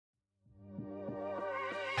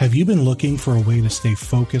Have you been looking for a way to stay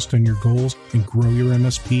focused on your goals and grow your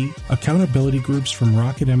MSP? Accountability groups from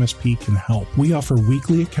RocketMSP can help. We offer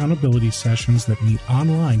weekly accountability sessions that meet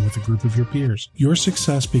online with a group of your peers. Your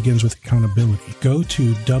success begins with accountability. Go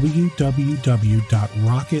to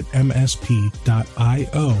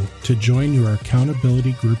www.rocketmsp.io to join your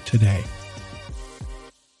accountability group today.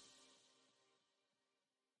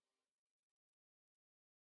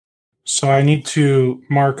 So I need to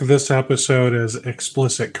mark this episode as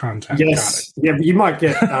explicit content. Yes. Yeah, but you might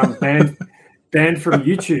get banned from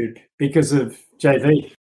YouTube because of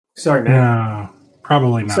JV. Sorry, man. No,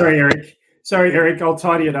 probably not. Sorry, Eric. I'll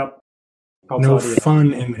tidy it up. No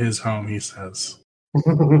fun in his home, he says.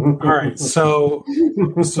 All right. So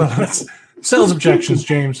that's sales objections,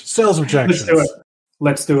 James. Sales objections.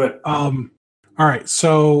 Let's do it. All right.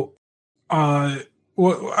 So I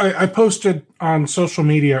posted on social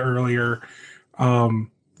media earlier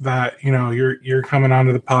that you're coming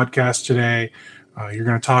onto the podcast today. You're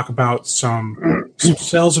going to talk about some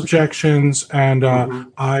sales objections, and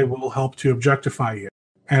I will help to objectify you.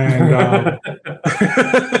 And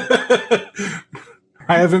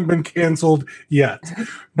I haven't been canceled yet,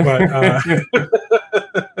 but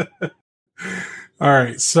all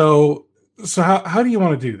right. So how do you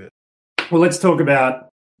want to do this? Well, let's talk about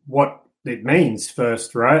what it means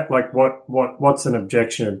first, right? Like what's an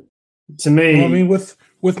objection? To me, well, I mean, with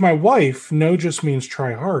my wife, no just means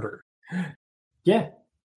try harder. Yeah,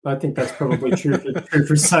 I think that's probably true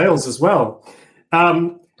for sales as well.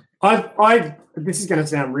 This is going to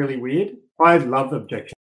sound really weird. I love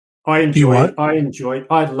objections. I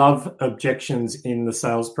love objections in the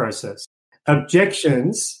sales process.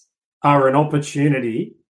 Objections are an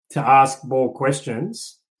opportunity to ask more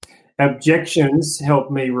questions. Objections help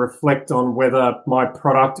me reflect on whether my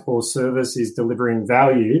product or service is delivering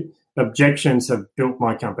value. Objections have built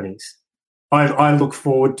my companies. I look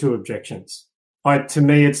forward to objections. To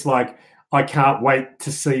me, it's like I can't wait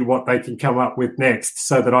to see what they can come up with next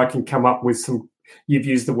so that I can come up with some, you've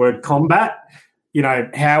used the word combat.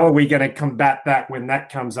 How are we going to combat that when that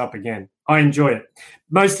comes up again? I enjoy it.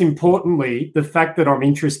 Most importantly, the fact that I'm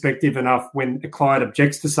introspective enough when a client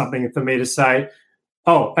objects to something for me to say,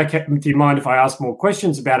 oh, okay, do you mind if I ask more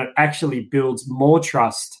questions about it, actually builds more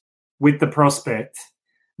trust with the prospect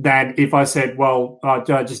than if I said, well, I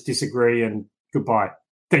just disagree and goodbye.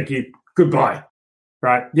 Thank you. Goodbye.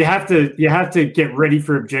 Right? You have to get ready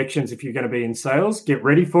for objections if you're going to be in sales. Get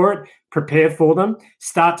ready for it. Prepare for them.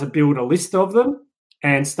 Start to build a list of them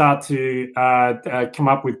and start to come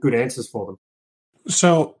up with good answers for them.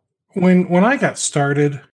 So when I got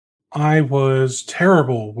started, I was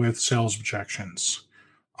terrible with sales objections.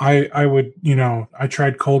 I would, I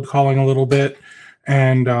tried cold calling a little bit,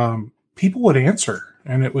 and people would answer,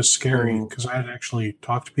 and it was scary because I had actually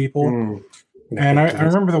talked to people. And I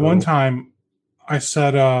remember the one time I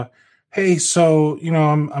said, hey, so,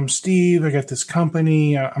 I'm Steve. I got this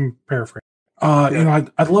company. I'm paraphrasing.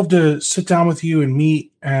 I'd love to sit down with you and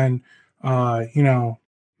meet and,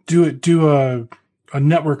 do a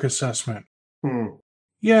network assessment.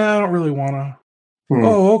 Yeah, I don't really want to.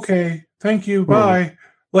 Oh, okay. Thank you. Bye.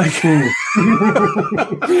 Like, well,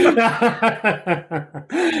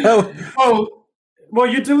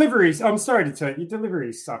 your deliveries, I'm sorry to tell you, your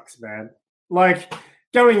delivery sucks, man. Like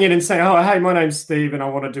going in and saying, oh, hey, my name's Steve and I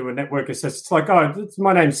want to do a network assessment. It's like, oh,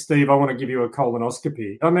 my name's Steve. I want to give you a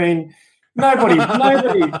colonoscopy. I mean, nobody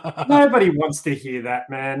wants to hear that,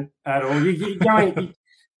 man, at all. You're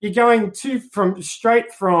going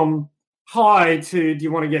straight from hi to do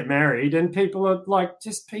you want to get married? And people are like,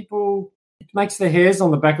 it makes the hairs on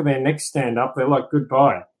the back of their neck stand up. They're like,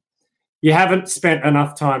 goodbye. You haven't spent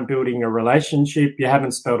enough time building a relationship. You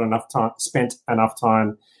haven't spent enough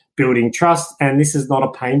time building trust. And this is not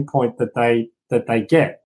a pain point that they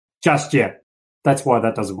get just yet. That's why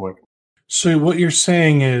that doesn't work. So what you're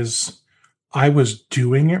saying is I was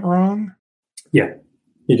doing it wrong? Yeah,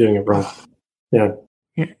 you're doing it wrong. Yeah.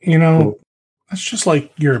 That's just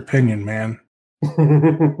like your opinion, man.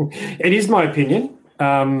 It is my opinion.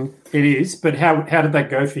 It is, but how did that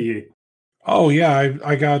go for you? Oh yeah,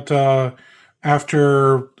 I got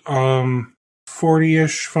after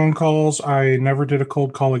 40-ish phone calls, I never did a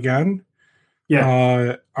cold call again.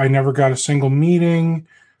 Yeah. I never got a single meeting.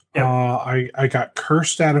 Yeah. I got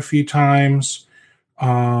cursed at a few times.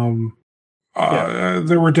 There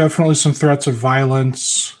were definitely some threats of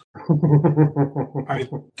violence. I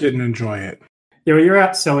didn't enjoy it. Yeah, well, you're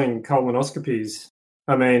out selling colonoscopies.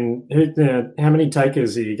 I mean, how many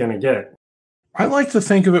takers are you going to get? I like to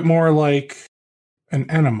think of it more like an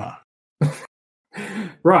enema.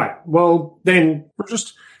 Right. Well, then... Or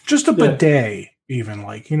just a bidet, even.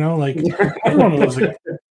 Like, everyone knows, like,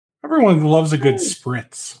 Everyone loves a good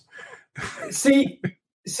spritz. See,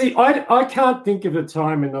 I can't think of a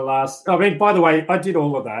time in the last. I mean, by the way, I did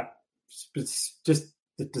all of that. It's just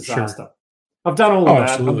a disaster. Sure. I've done all of that.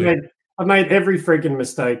 Absolutely. I've made every freaking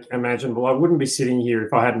mistake imaginable. I wouldn't be sitting here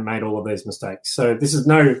if I hadn't made all of these mistakes. So this is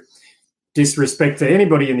no disrespect to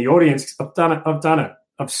anybody in the audience. I've done it.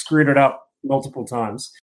 I've screwed it up multiple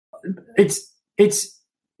times. It's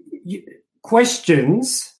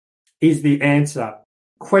questions is the answer.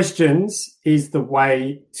 Questions is the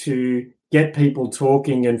way to get people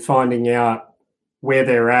talking and finding out where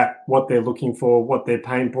they're at, what they're looking for, what their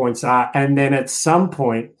pain points are. And then at some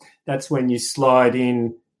point, that's when you slide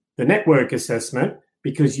in the network assessment,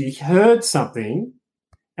 because you heard something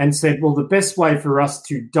and said, well, the best way for us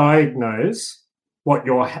to diagnose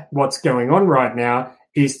what's going on right now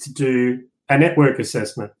is to do a network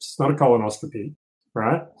assessment. It's not a colonoscopy,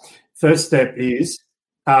 right? First step is,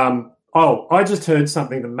 I just heard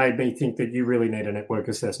something that made me think that you really need a network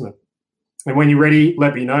assessment. And when you're ready,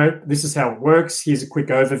 let me know. This is how it works. Here's a quick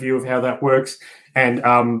overview of how that works. And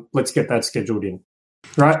let's get that scheduled in.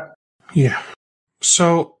 Right? Yeah.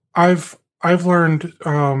 So I've learned,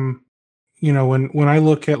 when I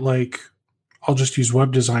look at, like, I'll just use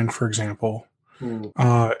web design, for example.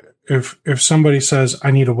 If somebody says,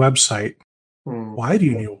 I need a website, why do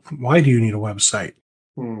you need a website?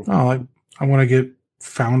 Oh, I want to get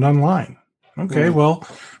found online. Okay, well,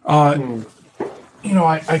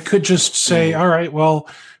 I could just say, all right, well,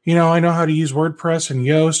 I know how to use WordPress and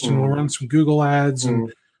Yoast, and we'll run some Google ads,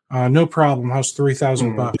 and no problem. How's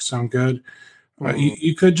 $3,000? Sound good?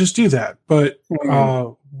 You could just do that, but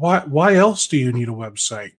why else do you need a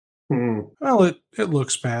website? Well, it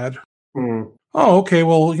looks bad. Oh, okay.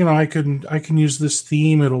 Well, I can use this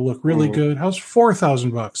theme. It'll look really good. How's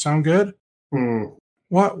 $4,000? Sound good?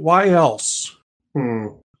 Why else?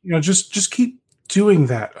 Just keep doing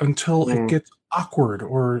that until it gets awkward,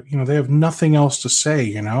 or they have nothing else to say.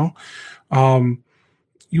 You want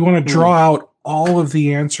to draw out all of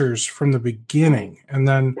the answers from the beginning, and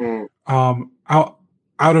then out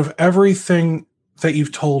of everything that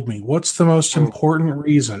you've told me, what's the most important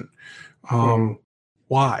reason?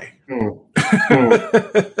 Why?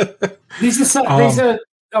 These are.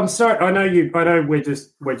 I'm sorry. I know we're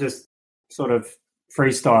just sort of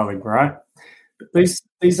freestyling, right? But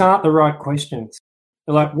these aren't the right questions.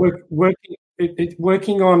 They're like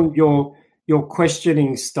working on your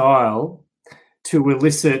questioning style to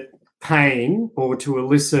elicit pain or to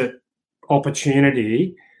elicit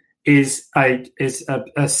opportunity is a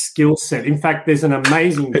skill set. In fact, there's an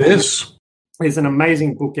amazing book. It is. There's an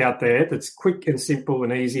amazing book out there that's quick and simple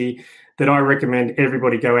and easy that I recommend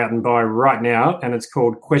everybody go out and buy right now, and it's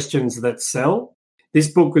called Questions That Sell.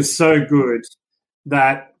 This book was so good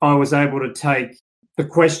that I was able to take the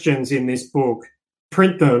questions in this book,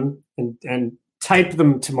 print them, and tape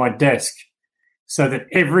them to my desk so that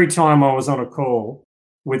every time I was on a call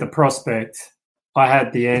with a prospect, I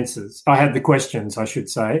had the answers. I had the questions, I should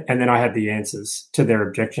say, and then I had the answers to their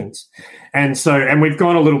objections. And we've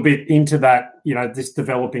gone a little bit into that,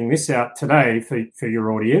 developing this out today for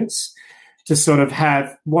your audience to sort of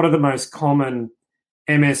have what are the most common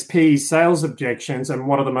MSP sales objections and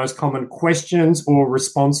what are the most common questions or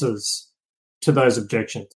responses to those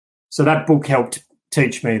objections. So that book helped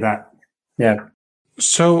teach me that. Yeah.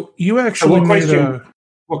 So you actually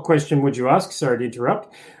what question would you ask? Sorry to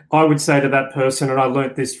interrupt. I would say to that person, and I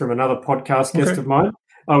learnt this from another podcast guest of mine,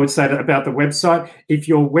 I would say about the website, if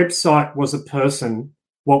your website was a person,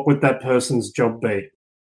 what would that person's job be?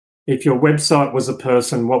 If your website was a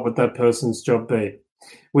person, what would that person's job be?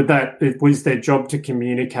 Was their job to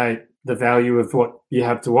communicate the value of what you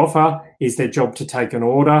have to offer? Is their job to take an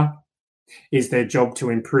order? Is their job to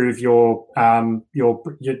improve your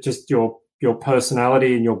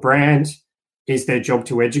personality and your brand? Is their job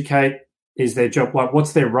to educate? Is their job,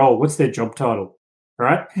 what's their role? What's their job title?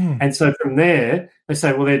 Right? And so from there, they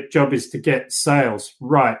say, well, their job is to get sales.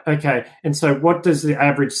 Right. Okay. And so what does the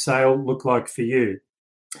average sale look like for you?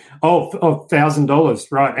 $1,000.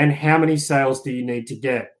 Right. And how many sales do you need to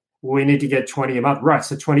get? Well, we need to get 20 a month. Right.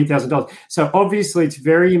 So $20,000. So obviously it's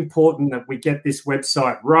very important that we get this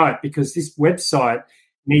website right, because this website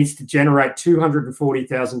needs to generate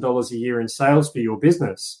 $240,000 a year in sales for your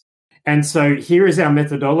business. And so here is our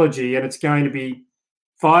methodology, and it's going to be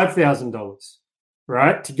 $5,000,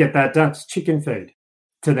 right, to get that done. It's chicken feed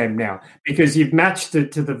to them now, because you've matched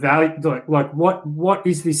it to the value. Like what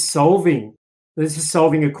is this solving? This is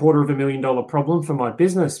solving $250,000 problem for my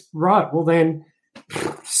business. Right. Well, then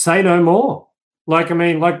say no more.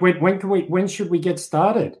 When should we get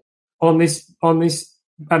started on this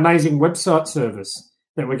amazing website service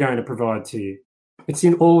that we're going to provide to you? It's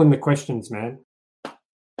all in the questions, man.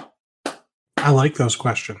 I like those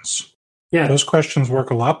questions. Yeah. Those questions work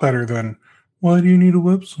a lot better than, why do you need a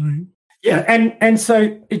website? Yeah, and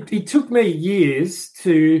so it took me years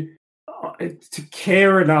to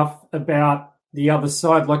care enough about the other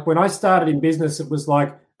side. Like when I started in business, it was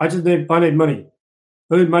like, I need money.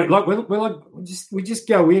 I need money. Like we just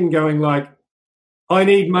go in going like, I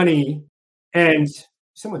need money, and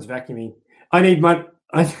someone's vacuuming. I need money.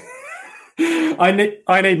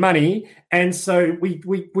 I need money, and so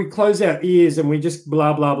we close our ears and we just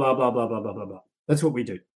blah blah blah blah blah blah blah blah blah. That's what we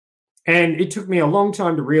do. And it took me a long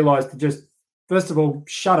time to realize to just, first of all,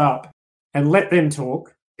 shut up and let them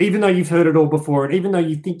talk, even though you've heard it all before, and even though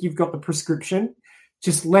you think you've got the prescription,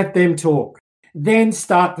 just let them talk. Then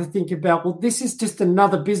start to think about, well, this is just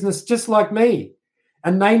another business just like me,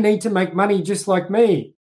 and they need to make money just like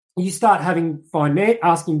me. You start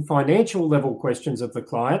asking financial level questions of the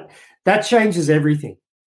client. That changes everything,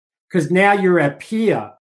 because now you're a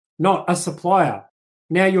peer, not a supplier.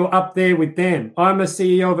 Now you're up there with them. I'm a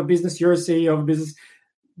CEO of a business. You're a CEO of a business.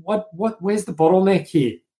 Where's the bottleneck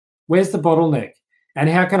here? Where's the bottleneck? And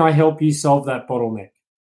how can I help you solve that bottleneck?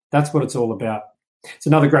 That's what it's all about. It's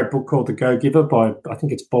another great book called The Go-Giver by, I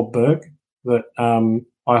think it's Bob Burke, that I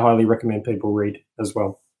highly recommend people read as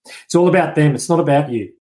well. It's all about them. It's not about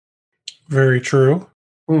you. Very true.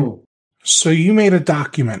 Mm. So you made a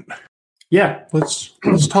document. Yeah. Let's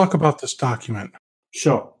talk about this document.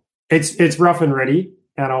 Sure. It's rough and ready,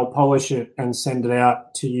 and I'll polish it and send it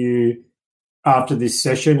out to you after this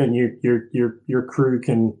session, and your crew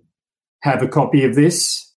can have a copy of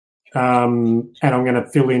this. And I'm going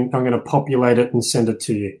to populate it and send it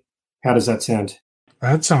to you. How does that sound?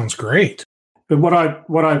 That sounds great. But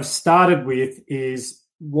what I've started with is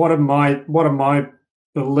what are my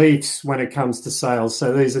beliefs when it comes to sales.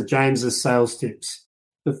 So these are James's sales tips.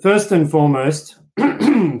 The first and foremost,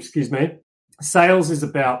 excuse me, sales is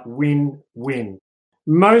about win-win.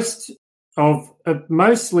 Mostly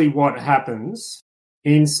what happens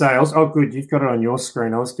in sales. Oh, good, you've got it on your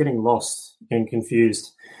screen. I was getting lost and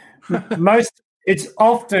confused. It's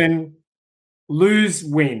often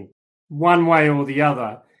lose-win, one way or the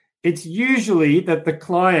other. It's usually that the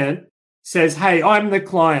client says, "Hey, I'm the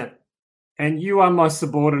client, and you are my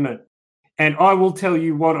subordinate, and I will tell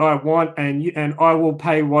you what I want, and I will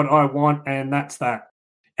pay what I want, and that's that."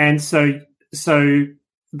 And so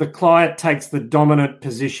the client takes the dominant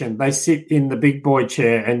position. They sit in the big boy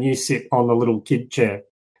chair and you sit on the little kid chair.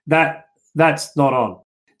 That's not on.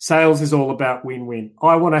 Sales is all about win-win.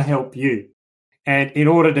 I want to help you. And in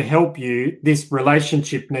order to help you, this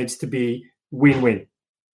relationship needs to be win-win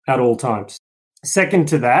at all times. Second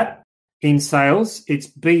to that, in sales, it's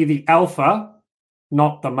be the alpha,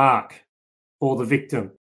 not the mark or the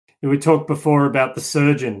victim. We talked before about the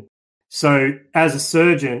surgeon. So as a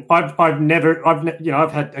surgeon, I've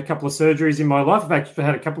had a couple of surgeries in my life. I've actually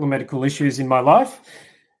had a couple of medical issues in my life.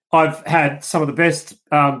 I've had some of the best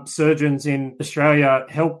surgeons in Australia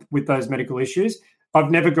help with those medical issues.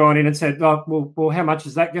 I've never gone in and said, "Oh, well, how much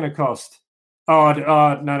is that going to cost?"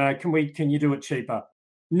 No. Can you do it cheaper?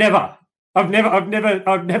 Never. I've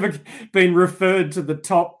never been referred to the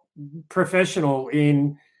top professional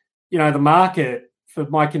in, the market for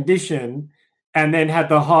my condition, and then had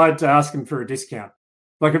the hide to ask him for a discount.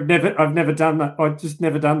 Like I've never done that. I've just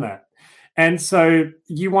never done that. And so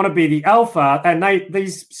you want to be the alpha, and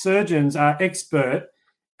these surgeons are expert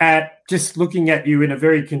at just looking at you in a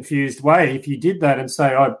very confused way. If you did that and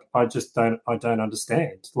say, I don't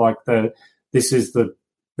understand. Like these are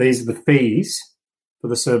the fees for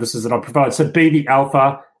the services that I provide. So be the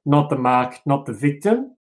alpha, not the mark, not the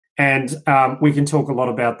victim. And we can talk a lot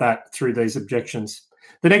about that through these objections.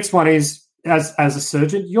 The next one is, as a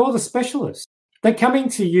surgeon, you're the specialist. They're coming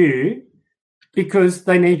to you because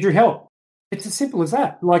they need your help. It's as simple as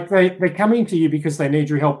that. Like they're coming to you because they need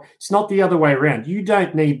your help. It's not the other way around. You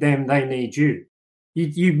don't need them, they need you.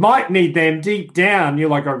 You might need them deep down. You're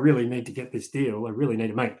like, I really need to get this deal. I really need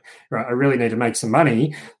to make some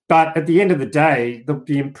money. But at the end of the day,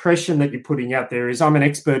 the impression that you're putting out there is, I'm an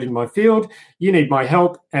expert in my field. You need my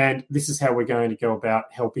help, and this is how we're going to go about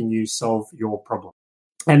helping you solve your problem.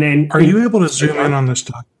 And then, are you able to zoom in on this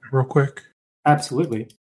document real quick? Absolutely.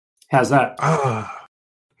 How's that?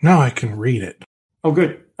 Now I can read it. Oh,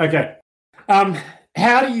 good. Okay.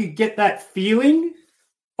 How do you get that feeling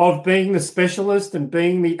of being the specialist and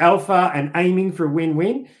being the alpha and aiming for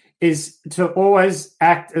win-win? Is to always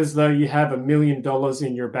act as though you have $1 million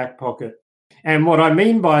in your back pocket. And what I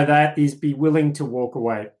mean by that is be willing to walk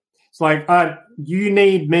away. It's like, you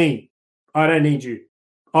need me. I don't need you.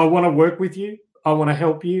 I want to work with you. I want to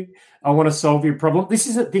help you. I want to solve your problem. This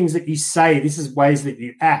isn't things that you say. This is ways that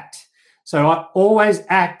you act. So I always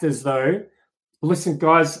act as though, listen,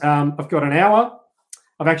 guys, I've got an hour.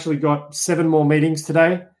 I've actually got 7 more meetings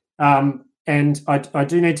today. And I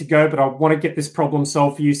do need to go, but I want to get this problem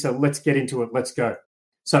solved for you. So let's get into it. Let's go.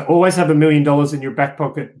 So always have $1 million in your back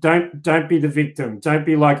pocket. Don't be the victim. Don't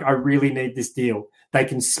be like, I really need this deal. They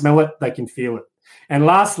can smell it. They can feel it. And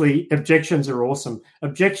lastly, objections are awesome.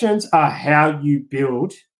 Objections are how you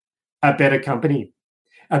build a better company.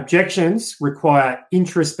 Objections require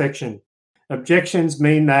introspection. Objections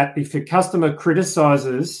mean that if a customer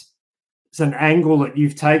criticizes an angle that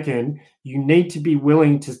you've taken, you need to be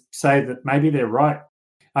willing to say that maybe they're right.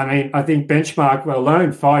 I mean, I think Benchmark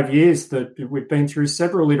alone, 5 years that we've been through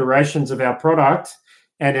several iterations of our product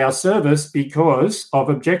and our service because of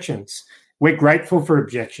objections. We're grateful for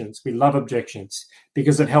objections. We love objections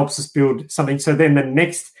because it helps us build something. So then the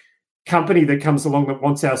next company that comes along that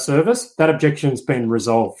wants our service, that objection's been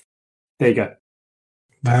resolved. There you go.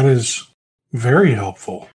 That is very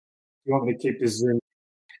helpful. You want me to keep this Zoom?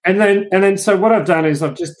 And then, so what I've done is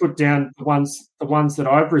I've just put down the ones that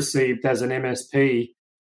I've received as an MSP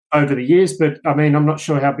over the years. But I mean, I'm not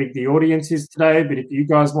sure how big the audience is today. But if you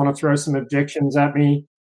guys want to throw some objections at me,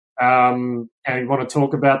 and you want to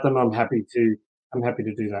talk about them, I'm happy to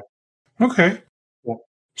do that. Okay, yeah.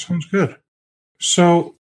 Sounds good.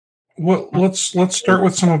 So, let's start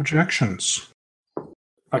with some objections.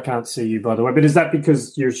 I can't see you, by the way, but is that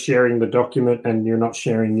because you're sharing the document and you're not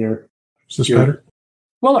sharing your? Is this better?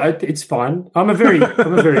 Well, it's fine. I'm a very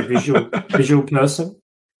visual person,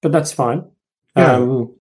 but that's fine. Yeah.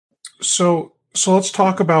 So let's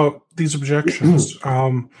talk about these objections.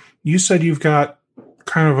 You said you've got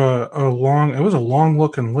kind of a long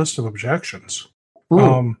looking list of objections.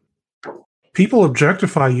 People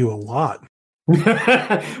objectify you a lot.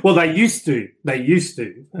 Well, they used to,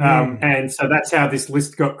 and so that's how this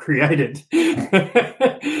list got created.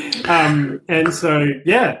 And so,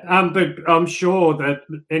 but I'm sure that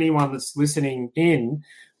anyone that's listening in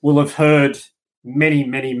will have heard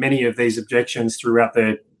many of these objections throughout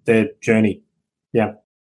their journey. Yeah.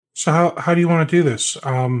 So how do you want to do this?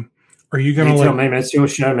 Are you going to tell me, man? It's your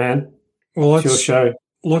show, man. Well, it's your show.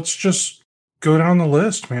 Let's just go down the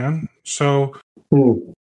list, man. So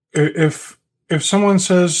if someone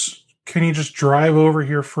says, "Can you just drive over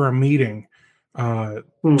here for a meeting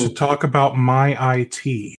to talk about my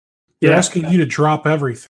IT?" They're asking you to drop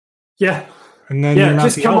everything. Yeah. And then you're not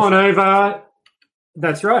just come on over.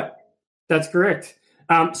 That's right. That's correct.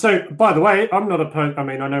 So, by the way, I'm not opposed. I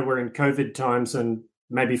mean, I know we're in COVID times and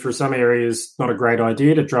maybe for some areas not a great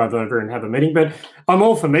idea to drive over and have a meeting, but I'm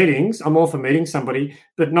all for meetings. I'm all for meeting somebody,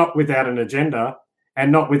 but not without an agenda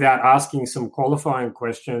and not without asking some qualifying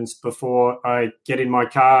questions before I get in my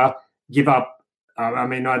car, give up. I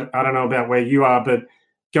mean, I don't know about where you are, but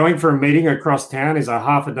going for a meeting across town is a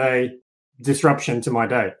half a day disruption to my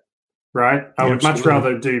day, right? I would much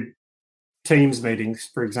rather do Teams meetings,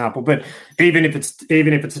 for example. But even if it's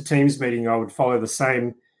a Teams meeting, I would follow the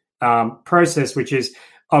same process, which is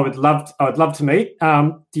I would love to meet.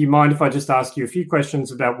 Do you mind if I just ask you a few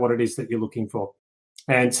questions about what it is that you're looking for?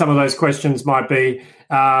 And some of those questions might be,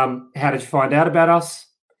 how did you find out about us?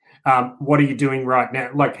 What are you doing right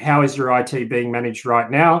now? Like, how is your IT being managed right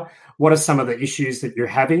now? What are some of the issues that you're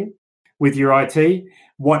having with your IT?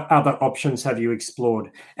 What other options have you explored?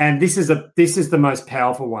 And this is the most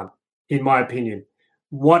powerful one, in my opinion.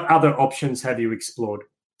 What other options have you explored?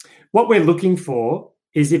 What we're looking for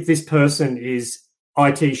is if this person is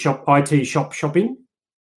IT shopping,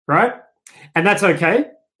 right? And that's okay.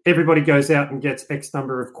 Everybody goes out and gets X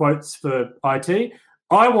number of quotes for IT.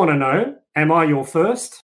 I want to know, am I your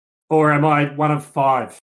first or am I one of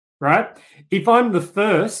 5, right? If I'm the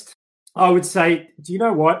first, I would say, do you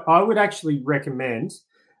know what? I would actually recommend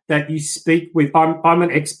that you speak with, I'm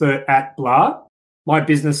an expert at blah. My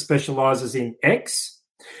business specializes in X.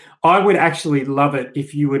 I would actually love it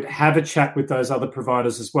if you would have a chat with those other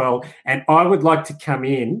providers as well. And I would like to come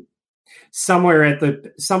in somewhere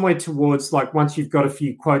towards, like, once you've got a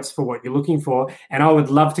few quotes for what you're looking for, and I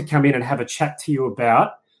would love to come in and have a chat to you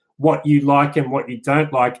about what you like and what you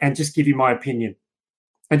don't like, and just give you my opinion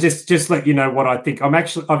and just let you know what I think. I've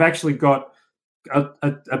actually got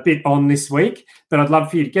a bit on this week, but I'd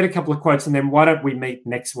love for you to get a couple of quotes, and then why don't we meet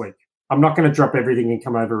next week? I'm not going to drop everything and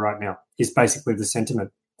come over right now, is basically the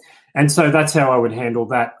sentiment. And so that's how I would handle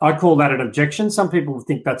that. I call that an objection. Some people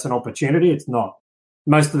think that's an opportunity. It's not.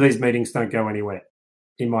 Most of these meetings don't go anywhere,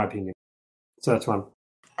 in my opinion. So that's one.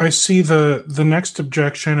 I see the next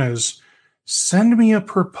objection is, send me a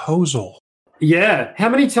proposal. Yeah. How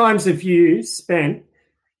many times have you spent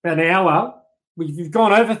an hour you've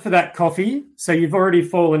gone over for that coffee, so you've already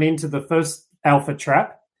fallen into the first alpha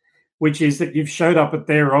trap, which is that you've showed up at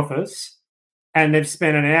their office and they've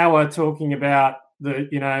spent an hour talking about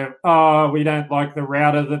we don't like the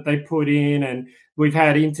router that they put in, and we've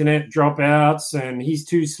had internet dropouts, and he's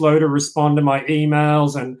too slow to respond to my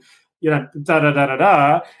emails, and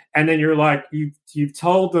and then you're like, you've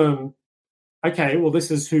told them, okay, well,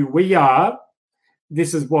 this is who we are,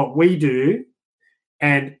 this is what we do,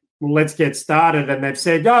 and let's get started. And they've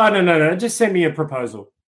said, no, just send me a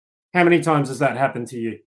proposal. How many times has that happened to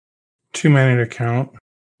you? Too many to count.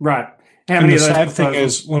 Right. How many of those proposals? The sad thing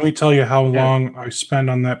is, let me tell you how long I spend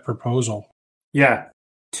on that proposal. Yeah,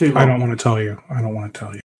 too long. I don't want to tell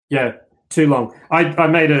you. Yeah, too long. I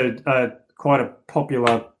made a quite a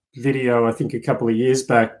popular video, I think, a couple of years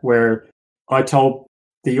back, where I told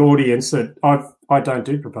the audience that I don't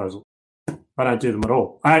do proposals. I don't do them at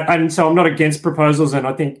all. And so I'm not against proposals, and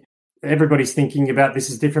I think everybody's thinking about this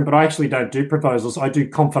is different, but I actually don't do proposals. I do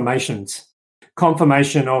confirmations.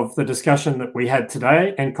 Confirmation of the discussion that we had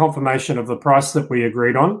today, and confirmation of the price that we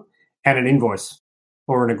agreed on, and an invoice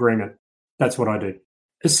or an agreement. That's what I do.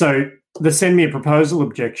 So the send me a proposal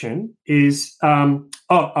objection is, I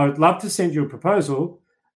would love to send you a proposal.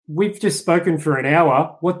 We've just spoken for an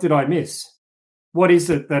hour. What did I miss? What is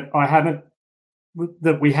it that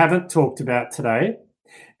we haven't talked about today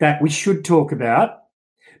that we should talk about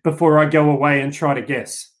before I go away and try to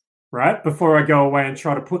guess? Right? Before I go away and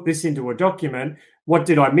try to put this into a document, what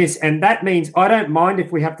did I miss? And that means I don't mind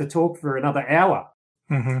if we have to talk for another hour,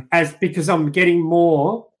 because I'm getting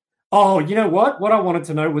more. Oh, you know what? What I wanted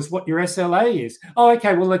to know was what your SLA is. Oh,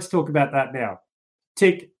 okay, well, let's talk about that now.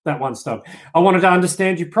 Tick, that one stop. I wanted to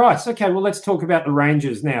understand your price. Okay, well, let's talk about the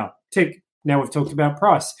ranges now. Tick, now we've talked about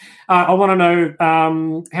price. I want to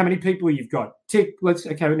know how many people you've got. Tick,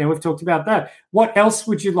 okay, now we've talked about that. What else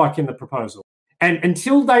would you like in the proposal? And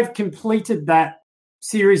until they've completed that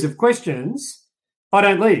series of questions, I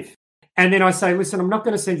don't leave. And then I say, listen, I'm not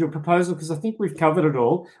going to send you a proposal because I think we've covered it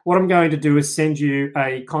all. What I'm going to do is send you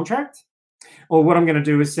a contract, or what I'm going to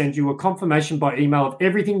do is send you a confirmation by email of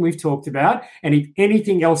everything we've talked about. And if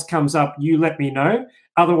anything else comes up, you let me know.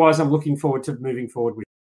 Otherwise, I'm looking forward to moving forward with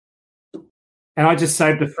you. And I just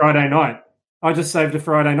saved a Friday night.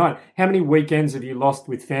 How many weekends have you lost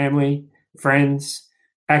with family, friends,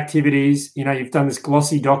 activities? You've done this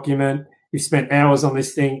glossy document, you've spent hours on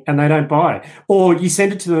this thing, and they don't buy. Or you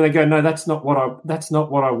send it to them and they go, no, that's not what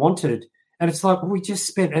I wanted. And it's like, well, we just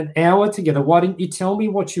spent an hour together. Why didn't you tell me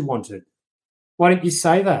what you wanted? Why didn't you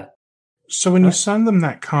say that? So when you send them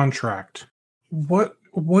that contract, what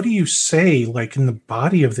do you say, like, in the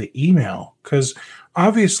body of the email? Because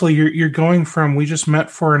obviously you're going from we just met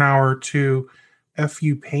for an hour to F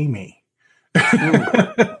you pay me.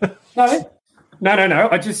 No.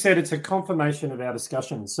 I just said it's a confirmation of our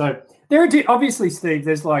discussion. So there are obviously, Steve,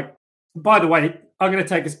 there's like, by the way, I'm going to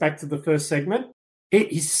take us back to the first segment.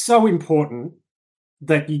 It is so important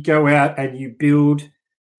that you go out and you build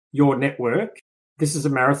your network. This is a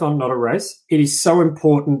marathon, not a race. It is so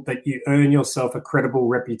important that you earn yourself a credible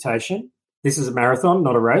reputation. This is a marathon,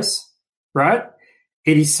 not a race, right?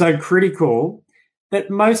 It is so critical that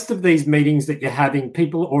most of these meetings that you're having,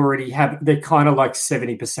 people already have, they're kind of like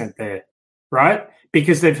 70% there. Right?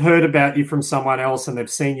 Because they've heard about you from someone else and they've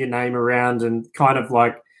seen your name around, and kind of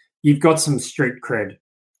like you've got some street cred,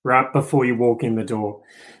 right, before you walk in the door.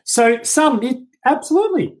 So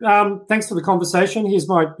absolutely. Thanks for the conversation. Here's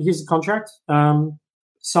the contract.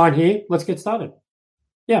 Sign here. Let's get started.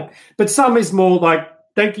 Yeah. But some is more like,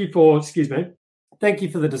 thank you for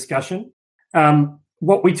the discussion.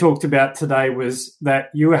 What we talked about today was that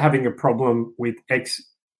you were having a problem with X,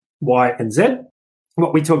 Y, and Z.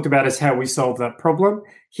 What we talked about is how we solve that problem.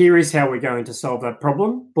 Here is how we're going to solve that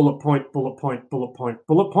problem. Bullet point, bullet point, bullet point,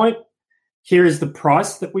 bullet point. Here is the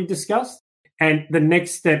price that we discussed. And the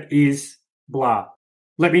next step is blah.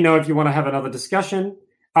 Let me know if you want to have another discussion.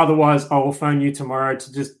 Otherwise, I will phone you tomorrow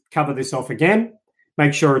to just cover this off again,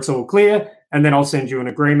 make sure it's all clear, and then I'll send you an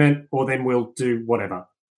agreement, or then we'll do whatever.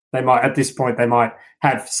 At this point, they might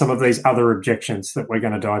have some of these other objections that we're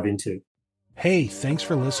going to dive into. Hey, thanks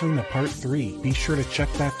for listening to part 3. Be sure to check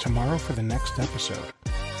back tomorrow for the next episode.